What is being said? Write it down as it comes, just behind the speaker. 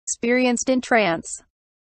experienced in trance.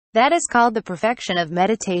 That is called the perfection of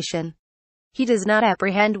meditation. He does not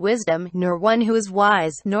apprehend wisdom, nor one who is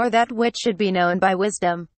wise, nor that which should be known by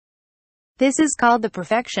wisdom. This is called the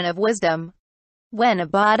perfection of wisdom. When a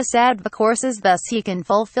bodhisattva courses thus, he can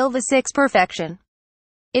fulfill the sixth perfection.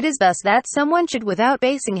 It is thus that someone should, without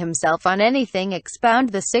basing himself on anything, expound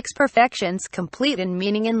the six perfections, complete in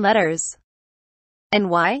meaning and letters. And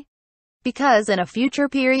why? Because in a future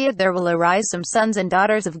period there will arise some sons and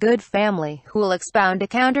daughters of good family, who will expound a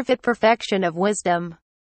counterfeit perfection of wisdom.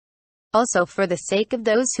 Also, for the sake of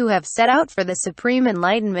those who have set out for the supreme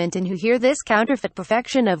enlightenment and who hear this counterfeit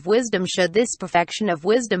perfection of wisdom, should this perfection of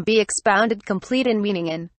wisdom be expounded complete in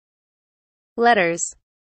meaning and letters.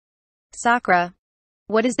 Sutra.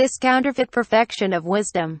 What is this counterfeit perfection of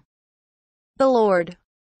wisdom? The Lord.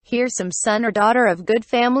 Here some son or daughter of good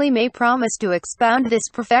family may promise to expound this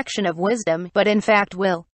perfection of wisdom, but in fact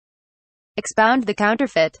will expound the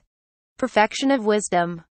counterfeit perfection of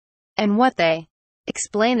wisdom. And what they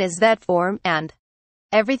explain is that form, and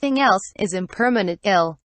everything else, is impermanent,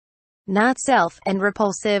 ill, not self, and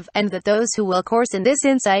repulsive, and that those who will course in this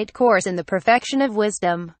insight course in the perfection of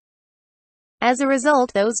wisdom. As a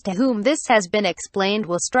result, those to whom this has been explained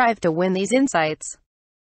will strive to win these insights.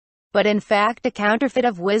 But in fact, a counterfeit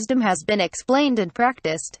of wisdom has been explained and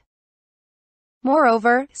practiced.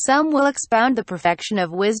 Moreover, some will expound the perfection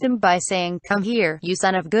of wisdom by saying, "Come here, you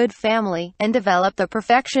son of good family, and develop the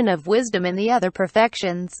perfection of wisdom in the other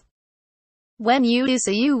perfections." When you do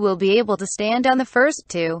so, you will be able to stand on the first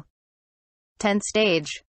 10th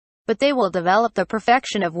stage. But they will develop the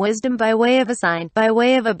perfection of wisdom by way of a sign, by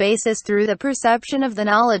way of a basis, through the perception of the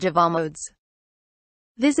knowledge of all modes.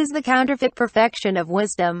 This is the counterfeit perfection of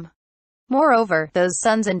wisdom. Moreover, those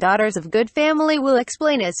sons and daughters of good family will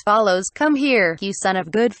explain as follows: "Come here, you son of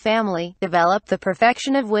good family, develop the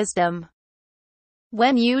perfection of wisdom."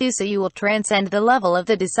 When you do so, you will transcend the level of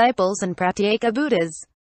the disciples and Pratyeka Buddhas.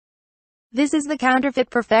 This is the counterfeit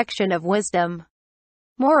perfection of wisdom.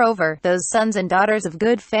 Moreover, those sons and daughters of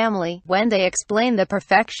good family, when they explain the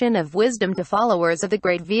perfection of wisdom to followers of the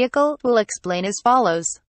great vehicle, will explain as follows: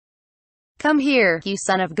 "Come here, you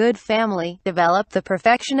son of good family, develop the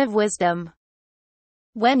perfection of wisdom."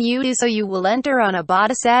 When you do so, you will enter on a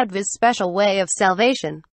bodhisattva's special way of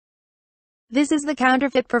salvation. This is the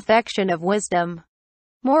counterfeit perfection of wisdom.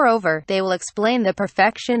 Moreover, they will explain the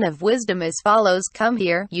perfection of wisdom as follows: "Come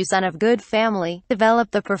here, you son of good family,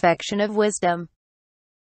 develop the perfection of wisdom."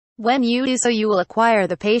 When you do so, you will acquire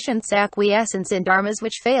the patience, acquiescence in dharmas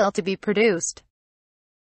which fail to be produced.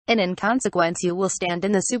 And in consequence, you will stand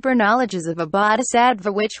in the super knowledges of a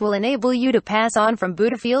bodhisattva, which will enable you to pass on from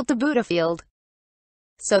Buddha field to Buddha field,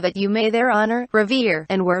 so that you may there honor, revere,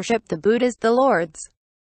 and worship the Buddhas, the Lords.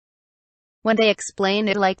 When they explain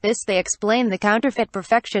it like this, they explain the counterfeit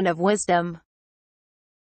perfection of wisdom.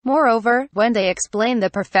 Moreover, when they explain the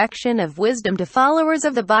perfection of wisdom to followers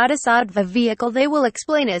of the bodhisattva vehicle, they will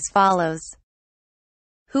explain as follows: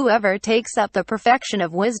 "Whoever takes up the perfection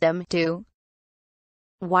of wisdom,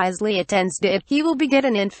 wisely attends to it, he will beget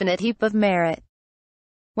an infinite heap of merit."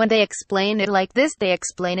 When they explain it like this, they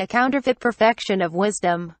explain a counterfeit perfection of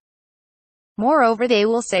wisdom. Moreover, they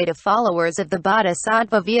will say to followers of the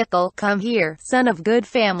bodhisattva vehicle, "Come here, son of good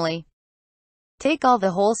family. Take all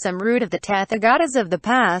the wholesome root of the Tathagatas of the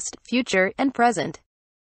past, future, and present.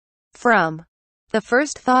 From the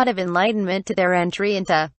first thought of enlightenment to their entry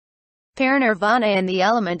into parinirvana and the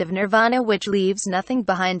element of nirvana which leaves nothing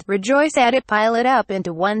behind, rejoice at it, pile it up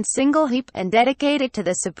into one single heap, and dedicate it to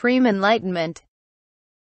the supreme enlightenment."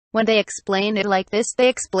 When they explain it like this, they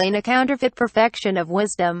explain a counterfeit perfection of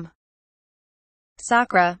wisdom.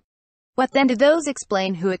 Sutra. What then do those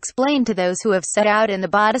explain who explain to those who have set out in the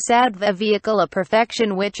bodhisattva vehicle a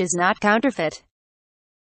perfection which is not counterfeit?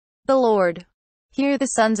 The Lord. Here the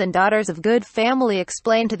sons and daughters of good family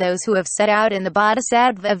explain to those who have set out in the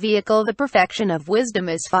bodhisattva vehicle the perfection of wisdom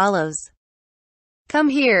as follows: "Come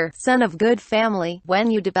here, son of good family,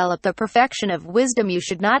 when you develop the perfection of wisdom, you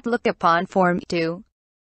should not look upon form,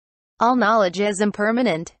 all knowledge as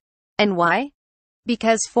impermanent." And why?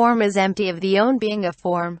 Because form is empty of the own being of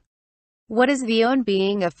form. What is the own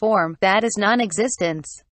being of form? That is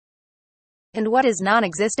non-existence. And what is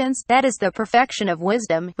non-existence? That is the perfection of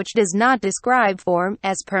wisdom, which does not describe form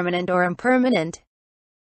as permanent or impermanent.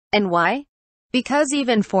 And why? Because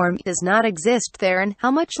even form does not exist therein,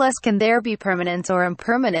 how much less can there be permanence or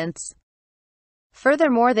impermanence?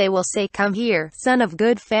 Furthermore, they will say, "Come here, son of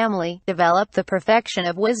good family, develop the perfection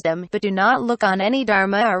of wisdom, but do not look on any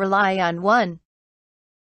dharma or rely on one."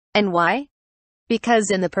 And why?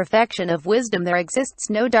 Because in the perfection of wisdom there exists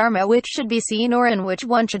no dharma which should be seen or in which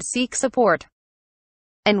one should seek support.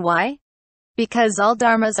 And why? Because all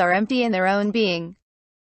dharmas are empty in their own being.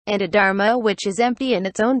 And a dharma which is empty in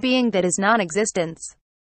its own being, that is non-existence.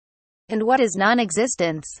 And what is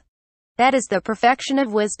non-existence? That is the perfection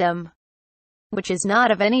of wisdom, which is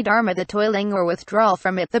not of any dharma, the toiling or withdrawal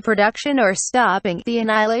from it, the production or stopping, the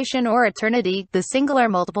annihilation or eternity, the single or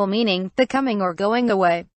multiple meaning, the coming or going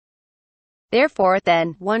away. Therefore,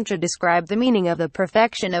 then, one should describe the meaning of the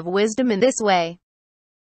perfection of wisdom in this way.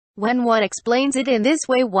 When one explains it in this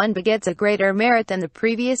way, one begets a greater merit than the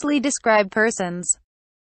previously described persons.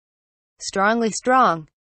 Strongly strong.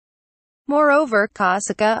 Moreover,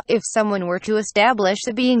 Kausaka, if someone were to establish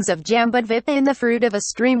the beings of Jambudvipa in the fruit of a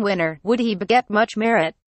stream winner, would he beget much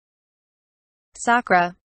merit?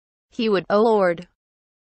 Sakra. He would, O Lord.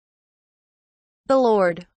 The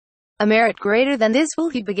Lord. A merit greater than this will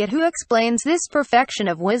he beget who explains this perfection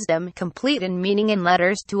of wisdom, complete in meaning and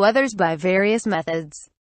letters, to others by various methods.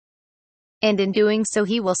 And in doing so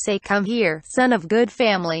he will say, "Come here, son of good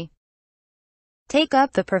family. Take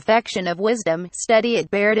up the perfection of wisdom, study it,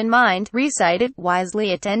 bear it in mind, recite it,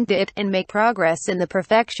 wisely attend to it, and make progress in the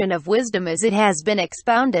perfection of wisdom as it has been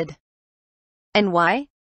expounded." And why?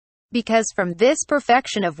 Because from this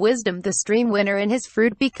perfection of wisdom the stream winner and his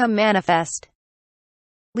fruit become manifest.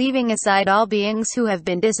 Leaving aside all beings who have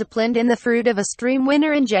been disciplined in the fruit of a stream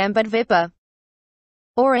winner in Jambudvipa,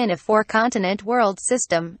 or in a four-continent world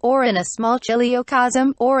system, or in a small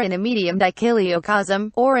chiliocosm, or in a medium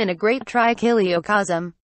dichiliocosm, or in a great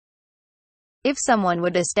trichiliocosm. If someone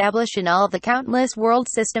would establish in all the countless world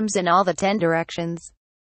systems in all the 10 directions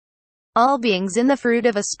all beings in the fruit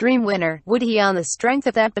of a stream winner, would he on the strength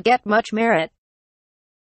of that beget much merit?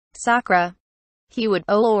 Sakra. He would,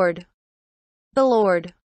 O Lord. The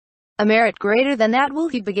Lord. A merit greater than that will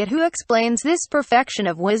he beget who explains this perfection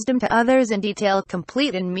of wisdom to others in detail,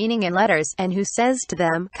 complete in meaning and letters, and who says to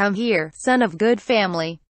them, "Come here, son of good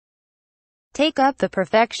family. Take up the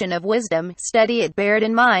perfection of wisdom, study it, bear it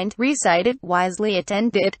in mind, recite it, wisely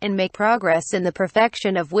attend to it, and make progress in the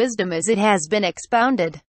perfection of wisdom as it has been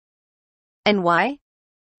expounded." And why?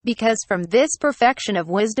 Because from this perfection of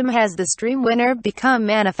wisdom has the stream winner become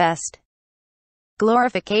manifest.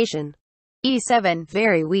 Glorification. E7,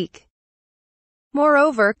 very weak.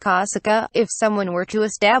 Moreover, Kausaka, if someone were to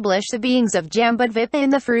establish the beings of Jambudvipa in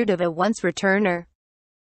the fruit of a once returner,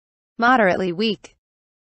 moderately weak,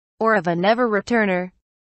 or of a never returner,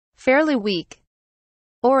 fairly weak,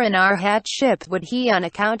 or an arhatship, would he on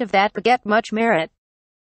account of that beget much merit?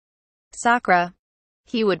 Sakra.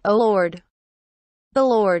 He would, O Lord. The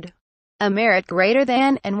Lord. A merit greater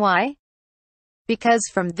than, and why? Because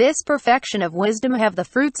from this perfection of wisdom have the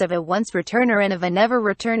fruits of a once returner and of a never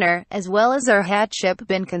returner, as well as arhatship,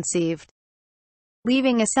 been conceived.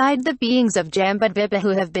 Leaving aside the beings of Jambudvipa who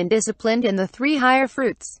have been disciplined in the 3 higher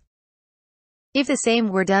fruits. If the same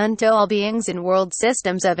were done to all beings in world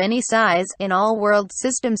systems of any size, in all world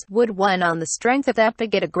systems, would one on the strength of that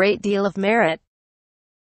beget a great deal of merit?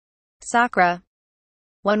 Sakra.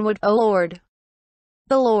 One would, O Lord.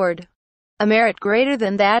 The Lord. A merit greater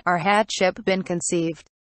than that arhatship been conceived.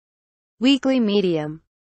 Weakly medium.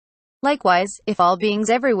 Likewise, if all beings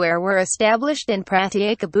everywhere were established in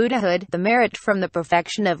pratyeka Buddhahood, the merit from the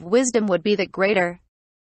perfection of wisdom would be the greater.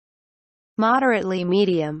 Moderately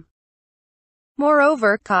medium.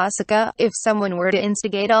 Moreover, Kausaka, if someone were to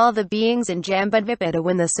instigate all the beings in Jambudvipa to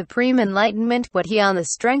win the supreme enlightenment, would he on the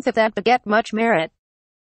strength of that beget much merit?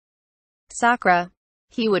 Sakra.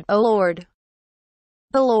 He would, O Lord.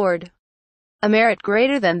 The Lord. A merit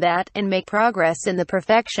greater than that, and make progress in the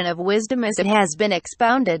perfection of wisdom as it has been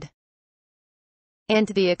expounded. And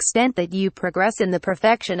to the extent that you progress in the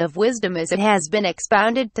perfection of wisdom as it has been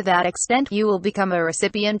expounded, to that extent you will become a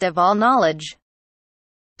recipient of all knowledge.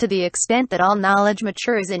 To the extent that all knowledge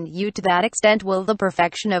matures in you, to that extent will the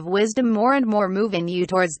perfection of wisdom more and more move in you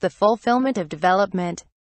towards the fulfillment of development.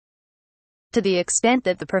 To the extent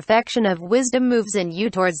that the perfection of wisdom moves in you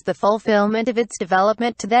towards the fulfillment of its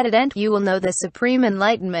development, to that end you will know the supreme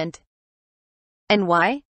enlightenment. And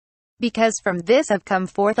why? Because from this have come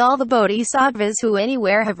forth all the bodhisattvas who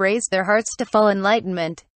anywhere have raised their hearts to full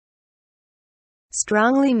enlightenment.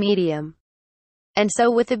 Strongly medium. And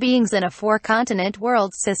so with the beings in a 4-continent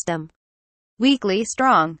world system. Weakly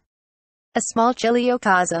strong. A small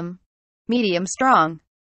chiliocosm. Medium strong.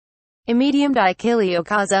 A medium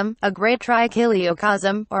dichiliocosm, a great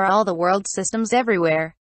trichiliocosm, or all the world systems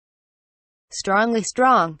everywhere. Strongly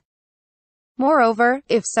strong. Moreover,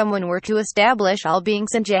 if someone were to establish all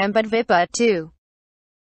beings in Jambudvipa too,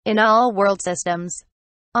 in all world systems,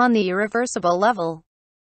 on the irreversible level,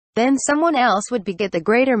 then someone else would beget the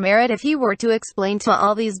greater merit if he were to explain to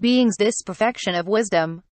all these beings this perfection of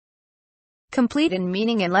wisdom. complete in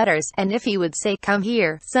meaning and letters, and if he would say, "Come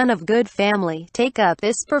here, son of good family, take up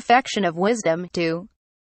this perfection of wisdom, to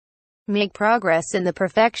make progress in the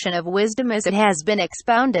perfection of wisdom as it has been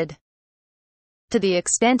expounded." To the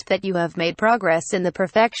extent that you have made progress in the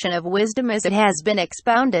perfection of wisdom as it has been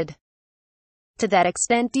expounded, to that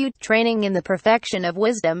extent you, training in the perfection of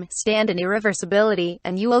wisdom, stand in irreversibility,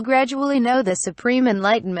 and you will gradually know the supreme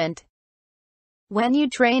enlightenment. When you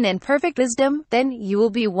train in perfect wisdom, then you will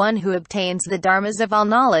be one who obtains the dharmas of all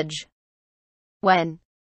knowledge. When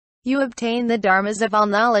you obtain the dharmas of all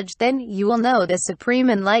knowledge, then you will know the supreme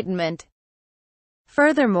enlightenment.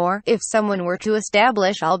 Furthermore, if someone were to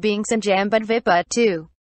establish all beings in Jambudvipa too,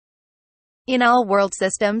 in all world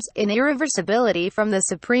systems, in irreversibility from the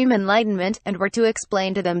supreme enlightenment, and were to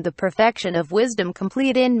explain to them the perfection of wisdom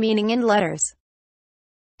complete in meaning and letters,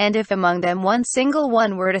 and if among them one single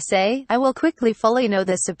one were to say, "I will quickly fully know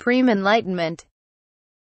the supreme enlightenment,"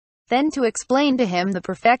 then to explain to him the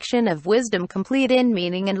perfection of wisdom complete in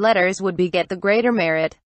meaning and letters would beget the greater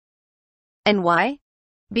merit. And why?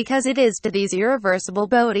 Because it is to these irreversible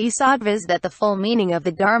bodhisattvas that the full meaning of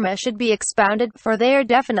the Dharma should be expounded, for they are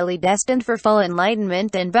definitely destined for full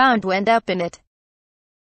enlightenment and bound to end up in it.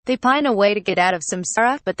 They pine away to get out of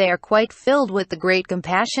samsara, but they are quite filled with the great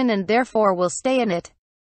compassion and therefore will stay in it.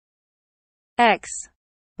 X.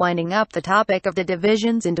 Winding up the topic of the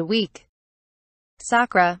divisions into weak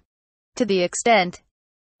Sakra. To the extent,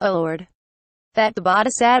 O Lord, that the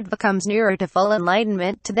bodhisattva comes nearer to full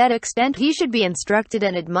enlightenment, to that extent he should be instructed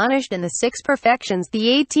and admonished in the 6 perfections, the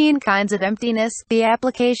 18 kinds of emptiness, the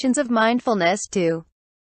applications of mindfulness to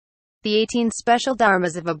the 18 special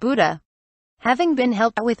dharmas of a Buddha, having been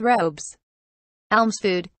helped with robes, alms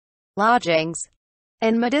food, lodgings,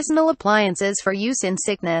 and medicinal appliances for use in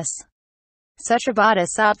sickness. Such a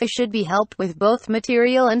bodhisattva should be helped with both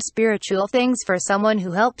material and spiritual things, for someone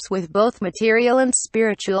who helps with both material and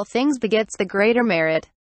spiritual things begets the greater merit.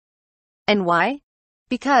 And why?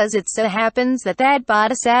 Because it so happens that that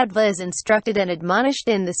bodhisattva is instructed and admonished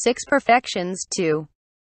in the 6 perfections too,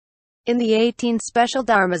 in the 18 special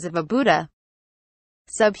dharmas of a Buddha.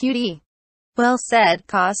 Subhuti. Well said,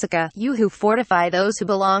 Kausaka, you who fortify those who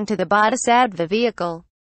belong to the bodhisattva vehicle.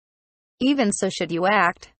 Even so should you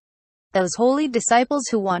act. Those holy disciples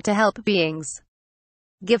who want to help beings,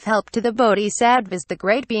 give help to the bodhisattvas, the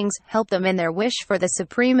great beings, help them in their wish for the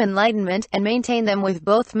supreme enlightenment, and maintain them with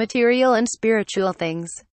both material and spiritual things.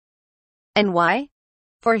 And why?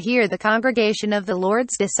 For here the congregation of the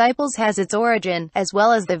Lord's disciples has its origin, as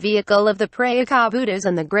well as the vehicle of the Prayaka Buddhas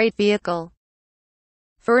and the great vehicle.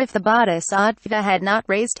 For if the bodhisattva had not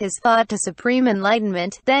raised his thought to supreme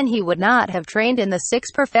enlightenment, then he would not have trained in the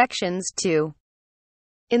 6 perfections too,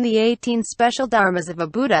 in the 18 special dharmas of a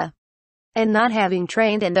Buddha. And not having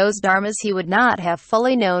trained in those dharmas, he would not have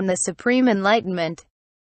fully known the supreme enlightenment.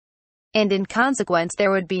 And in consequence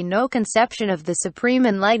there would be no conception of the supreme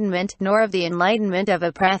enlightenment, nor of the enlightenment of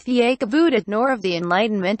a Pratyeka Buddha, nor of the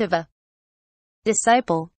enlightenment of a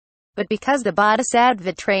disciple. But because the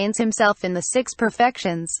bodhisattva trains himself in the 6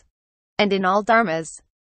 perfections, and in all dharmas,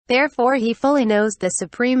 therefore he fully knows the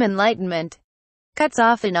supreme enlightenment, cuts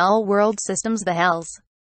off in all world systems the hells,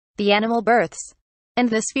 the animal births, and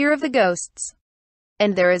the sphere of the ghosts.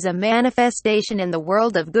 And there is a manifestation in the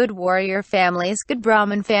world of good warrior families, good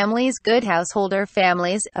Brahmin families, good householder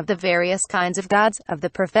families, of the various kinds of gods, of the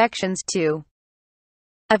perfections too,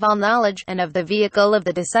 of all knowledge, and of the vehicle of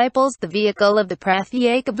the disciples, the vehicle of the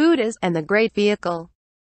Pratyeka Buddhas, and the great vehicle.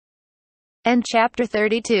 End chapter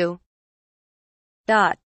 32.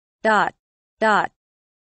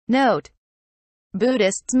 Note: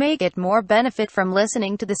 Buddhists may get more benefit from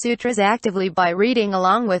listening to the sutras actively by reading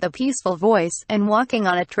along with a peaceful voice, and walking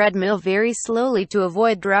on a treadmill very slowly to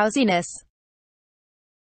avoid drowsiness.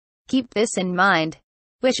 Keep this in mind.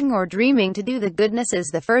 Wishing or dreaming to do the goodness is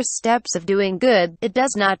the first steps of doing good. It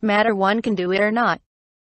does not matter one can do it or not.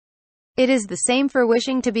 It is the same for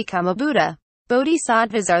wishing to become a Buddha.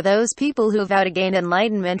 Bodhisattvas are those people who vow to gain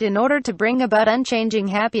enlightenment in order to bring about unchanging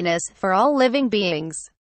happiness for all living beings.